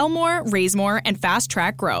to sell more, raise more, and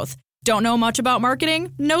fast-track growth. Don't know much about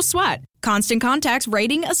marketing? No sweat. Constant Contact's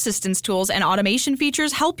writing assistance tools and automation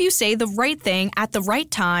features help you say the right thing at the right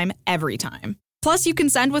time, every time. Plus, you can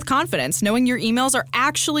send with confidence, knowing your emails are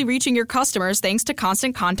actually reaching your customers thanks to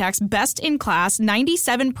Constant Contact's best-in-class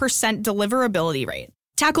 97% deliverability rate.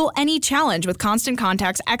 Tackle any challenge with Constant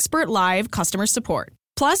Contact's expert live customer support.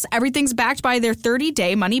 Plus, everything's backed by their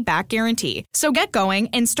 30-day money-back guarantee. So get going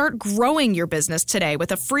and start growing your business today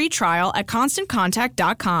with a free trial at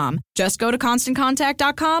ConstantContact.com. Just go to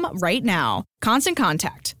ConstantContact.com right now. Constant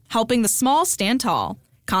Contact, helping the small stand tall.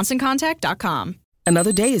 ConstantContact.com.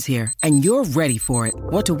 Another day is here, and you're ready for it.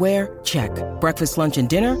 What to wear? Check. Breakfast, lunch, and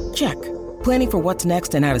dinner? Check. Planning for what's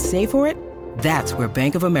next and how to save for it? That's where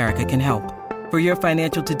Bank of America can help. For your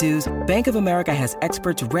financial to-dos, Bank of America has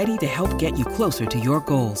experts ready to help get you closer to your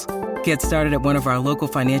goals. Get started at one of our local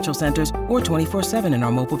financial centers or 24/7 in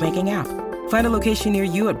our mobile banking app. Find a location near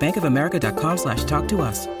you at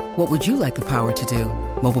bankofamerica.com/talktous. What would you like the power to do?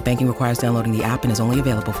 Mobile banking requires downloading the app and is only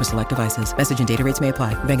available for select devices. Message and data rates may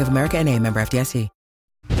apply. Bank of America N.A., member FDIC.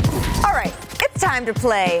 All right. It's time to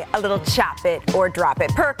play a little chop it or drop it.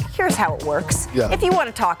 Perk, here's how it works. Yeah. If you want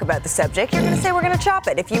to talk about the subject, you're going to say we're going to chop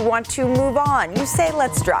it. If you want to move on, you say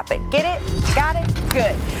let's drop it. Get it? Got it?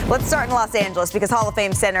 Good. Let's start in Los Angeles because Hall of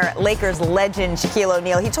Fame center Lakers legend Shaquille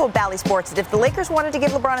O'Neal, he told Bally Sports that if the Lakers wanted to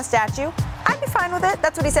give LeBron a statue, I'd be fine with it.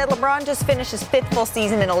 That's what he said. LeBron just finished his 5th full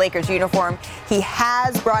season in a Lakers uniform. He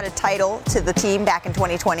has brought a title to the team back in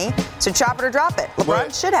 2020. So chop it or drop it.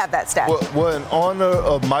 LeBron should have that statue. Well, in honor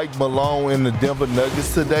of Mike Malone and the Denver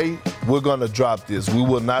Nuggets today, we're going to drop this. We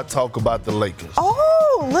will not talk about the Lakers.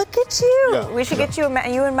 Oh, look at you. Yeah, we should get you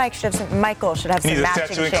you and Mike should have some, Michael should have some matching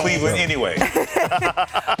chains. He needs a tattoo in Cleveland anyway.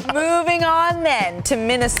 Moving on then to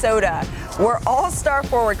Minnesota, where all-star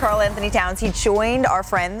forward Karl Anthony Towns, he joined our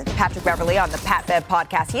friend Patrick Beverley on the Pat Bev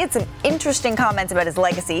podcast. He had some interesting comments about his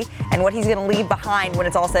legacy and what he's going to leave behind when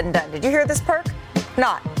it's all said and done. Did you hear this, Perk?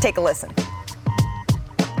 Not. Take a listen.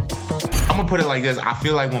 I'm going to put it like this. I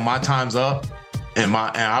feel like when my time's up and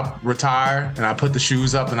I retire and I put the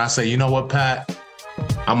shoes up and I say, you know what, Pat?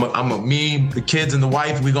 Me, the kids and the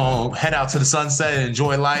wife, we're going to head out to the sunset and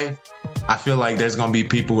enjoy life. I feel like there's going to be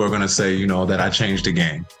people who are going to say, you know, that I changed the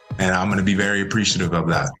game. And I'm going to be very appreciative of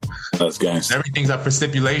that. That's gangster. Everything's up for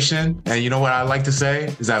stipulation. And you know what I like to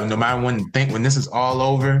say is that no matter when this is all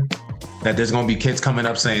over, that there's going to be kids coming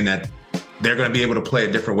up saying that they're going to be able to play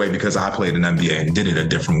a different way because I played in NBA and did it a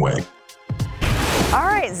different way. All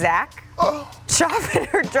right, Zach. Chop it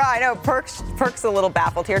or drop it. I know Perk's a little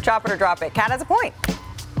baffled here. Chop it or drop it. Kat has a point.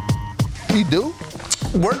 You do?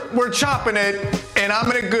 We're chopping it, and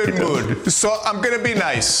I'm in a good mood. So I'm going to be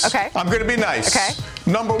nice. Okay. I'm going to be nice. Okay.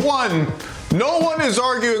 Number one, no one is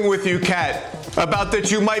arguing with you, Kat, about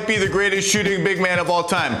that you might be the greatest shooting big man of all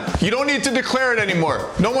time. You don't need to declare it anymore.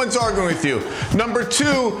 No one's arguing with you. Number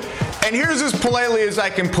two, and here's as politely as I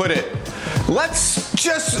can put it, let's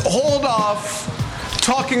just hold off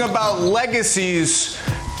talking about legacies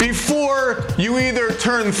before you either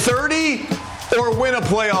turn 30 or win a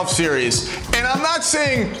playoff series. And I'm not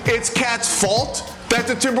saying it's Kat's fault that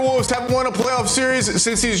the Timberwolves haven't won a playoff series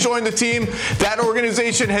since he's joined the team. That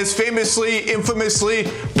organization has infamously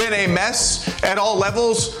been a mess at all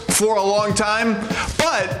levels for a long time.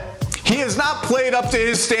 But he has not played up to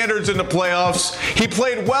his standards in the playoffs. He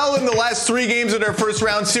played well in the last 3 games of their first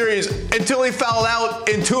round series until he fouled out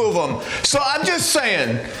in 2 of them. So I'm just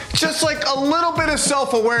saying, just like a little bit of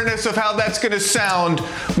self-awareness of how that's going to sound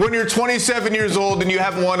when you're 27 years old and you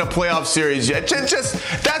haven't won a playoff series yet.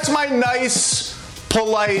 Just that's my nice,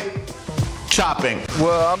 polite chopping.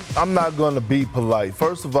 Well, I'm not going to be polite.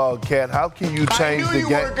 First of all, Kat, how can you change the game? I knew you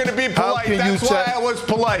weren't going to be polite. That's why I was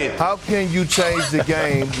polite. How can you change the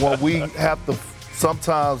game when we have to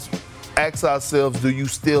sometimes ask ourselves, do you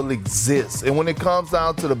still exist? And when it comes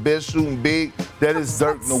down to the best shooting big, that is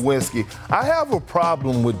Dirk Nowitzki. I have a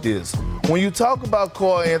problem with this. When you talk about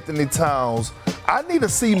Karl Anthony Towns, I need to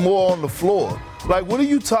see more on the floor. Like, what are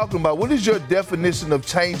you talking about? What is your definition of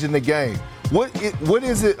changing the game? What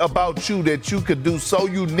is it about you that you could do so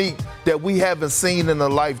unique that we haven't seen in a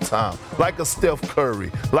lifetime? Like a Steph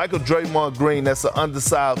Curry, like a Draymond Green that's an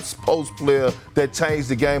undersized post player that changed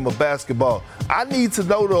the game of basketball. I need to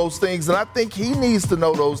know those things, and I think he needs to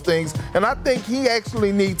know those things, and I think he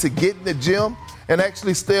actually needs to get in the gym and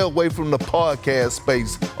actually stay away from the podcast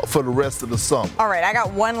space for the rest of the summer. All right, I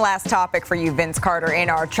got one last topic for you, Vince Carter, in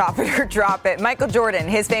our Chop It or Drop It. Michael Jordan,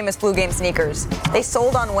 his famous Blue Game sneakers, they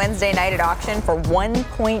sold on Wednesday night at auction for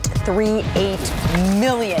 $1.38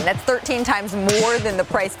 million. That's 13 times more than the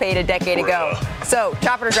price paid a decade ago. So,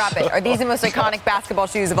 Chop It or Drop It. Are these the most iconic basketball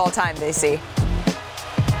shoes of all time, they see?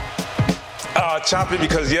 Chop it,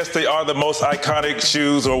 because yes, they are the most iconic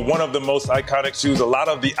shoes, or one of the most iconic shoes. A lot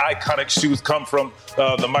of the iconic shoes come from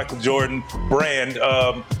the Michael Jordan brand.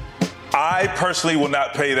 I personally will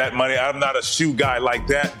not pay that money. I'm not a shoe guy like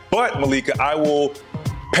that. But, Malika, I will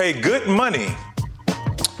pay good money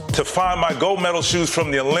to find my gold medal shoes from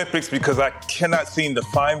the Olympics, because I cannot seem to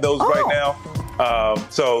find those right now.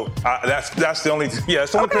 That's the only it's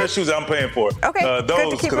the only pair of shoes I'm paying for. Okay,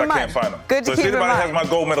 those, because I can't find them. Good to keep in mind. If anybody has my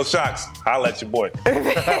gold medal shocks, I'll let your boy.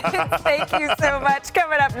 Thank you so much.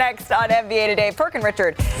 Coming up next on NBA Today, Perk and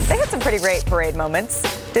Richard, they had some pretty great parade moments.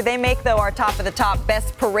 Did they make, though, our top of the top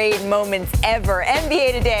best parade moments ever?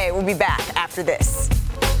 NBA Today will be back after this.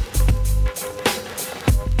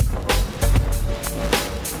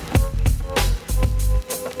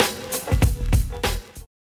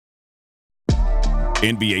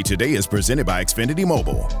 NBA Today is presented by Xfinity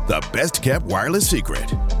Mobile, the best-kept wireless secret.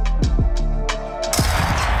 This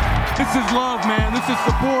is love, man. This is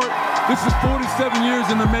support. This is 47 years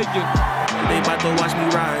in the making. They about to watch me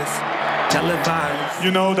rise, televised. You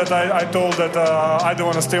know that I told that I don't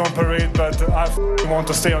want to stay on parade, but I want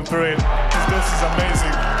to stay on parade. This is amazing.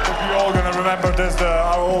 We're all going to remember this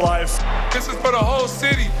our whole lives. This is for the whole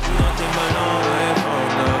city.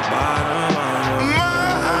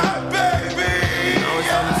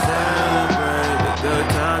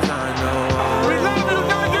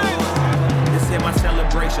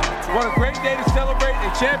 What a great day to celebrate a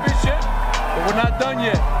championship, but we're not done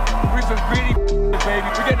yet. We're some greedy baby.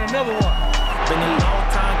 We're getting another one. Been a long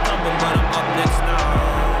time coming, but I'm up next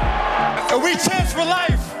now. And we chance for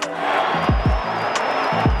life.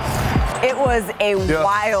 It was a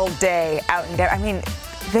wild day out in Denver. I mean,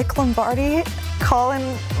 Vic Lombardi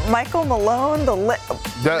calling Michael Malone you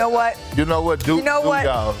know what? You know what? Do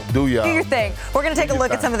y'all. Do your thing. We're going to take a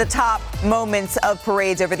look at some of the top moments of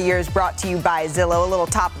parades over the years, brought to you by Zillow. A little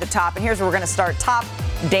top of the top. And here's where we're going to start. Top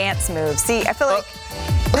dance moves. See, I feel like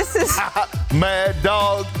this is... Mad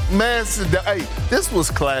Dog. Hey, this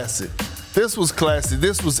was classic. This was classic.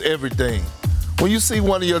 This was everything. When you see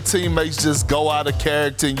one of your teammates just go out of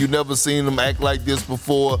character and you never seen them act like this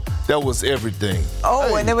before, that was everything.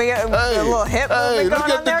 Oh, and then we got a little hip movement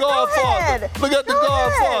going on there. Godfather. Look at the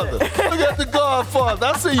Godfather. Look at the Godfather.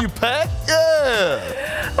 I see you, Pat. Yeah.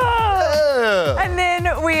 And then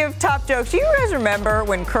we have top jokes. You guys remember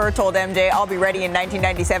when Kerr told MJ, I'll be ready in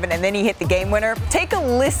 1997, and then he hit the game winner? Take a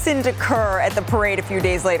listen to Kerr at the parade a few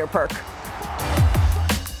days later, Perk.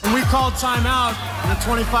 When we called timeout with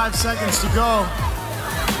 25 seconds to go,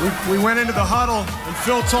 we went into the huddle, and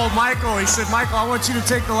Phil told Michael, he said, Michael, I want you to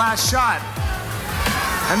take the last shot.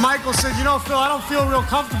 And Michael said, you know, Phil, I don't feel real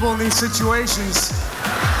comfortable in these situations.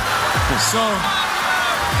 So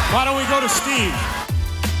why don't we go to Steve?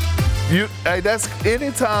 That's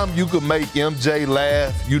anytime you could make MJ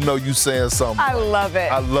laugh, you know you saying something. I love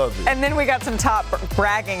it. I love it. And then we got some top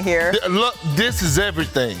bragging here. Look, this is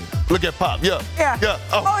everything. Look at Pop. Yeah.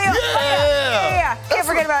 Oh, yeah. Can't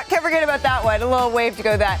forget about that one. A little wave to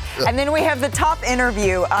go that. Yeah. And then we have the top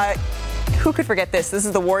interview. Who could forget this? This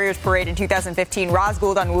is the Warriors parade in 2015. Raz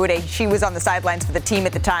Guldan-Wude, she was on the sidelines for the team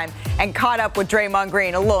at the time and caught up with Draymond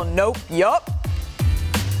Green. A little nope, yup.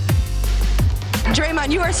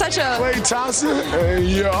 Draymond, you are such a... Klay Thompson,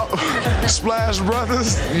 yup. Splash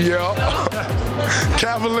Brothers, yup.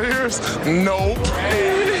 Cavaliers, nope.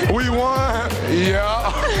 We won,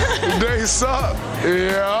 yup. They suck,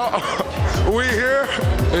 yup. We here,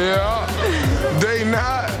 yup. They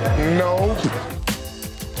not, nope.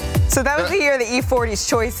 So that was the year the E40's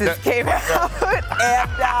Choices came out, and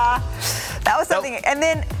that was something. And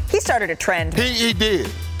then he started a trend. He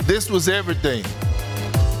did. This was everything.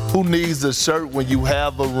 Who needs a shirt when you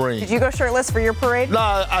have a ring? Did you go shirtless for your parade? No,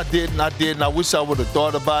 I didn't. I wish I would have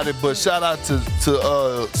thought about it. But shout out to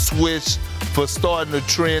Swish for starting the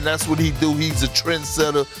trend. That's what he do. He's a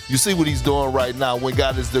trendsetter. You see what he's doing right now. When he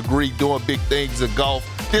got his degree doing big things in golf.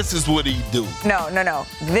 This is what he do. No.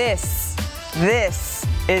 This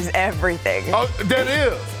is everything. Oh, that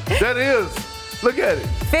is. Look at it.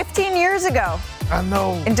 15 years ago. I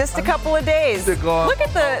know. In just a couple of days. Look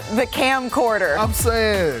at the camcorder. I'm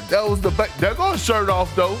saying, that was there goes shirt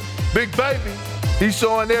off, though. Big baby. He's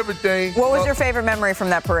showing everything. What was your favorite memory from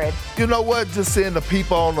that parade? You know what? Just seeing the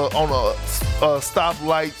people on a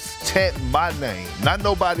stoplights chanting my name. Not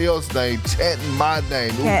nobody else's name, chanting my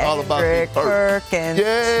name. It was all about me. Perkins.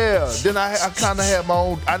 Yeah. Then I kind of had my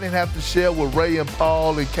own. I didn't have to share with Ray and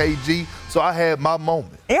Paul and KG, so I had my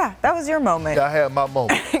moment. Yeah, that was your moment. Yeah, I had my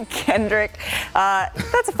moment. Kendrick,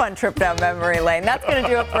 that's a fun trip down memory lane. That's going to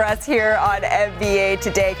do it for us here on NBA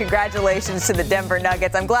Today. Congratulations to the Denver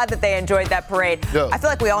Nuggets. I'm glad that they enjoyed that parade. Yeah. I feel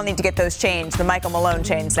like we all need to get those changed, the Michael Malone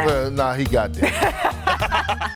chains now. Nah, he got that.